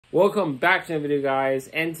Welcome back to the video, guys,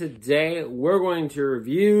 and today we're going to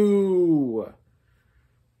review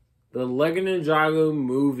the Lego Ninjago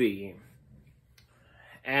movie.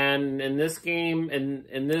 And in this game,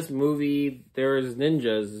 in this movie, there's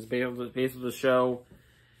ninjas. It's based on the show,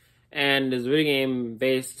 and there's a video game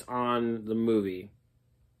based on the movie.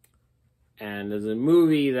 And there's a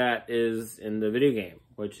movie that is in the video game,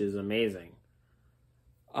 which is amazing.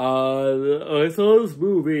 I saw this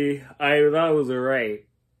movie. I thought it was alright.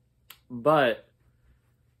 But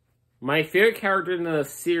my favorite character in the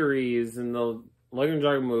series, in the Lego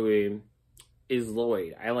Ninjago movie, is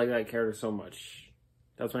Lloyd. I like that character so much.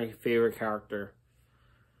 That's my favorite character.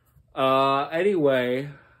 Anyway,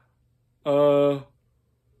 of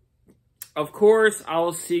course,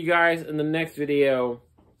 I'll see you guys in the next video.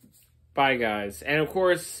 Bye, guys. And of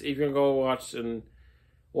course, if you're gonna go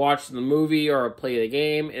watch the movie or play the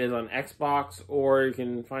game, it is on Xbox, or you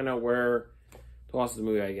can find out where to watch the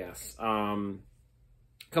movie, I guess. Comment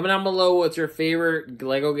down below what's your favorite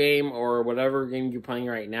Lego game or whatever game you're playing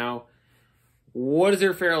right now. What is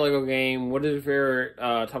your favorite Lego game? What is your favorite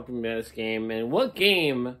Top 2 Minutes game? And what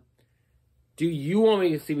game do you want me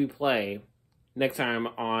to see me play next time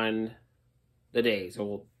on the day?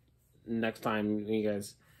 So next time you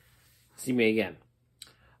guys see me again.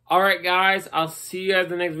 Alright, guys. I'll see you guys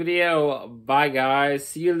in the next video. Bye, guys.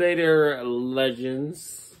 See you later,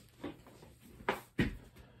 legends.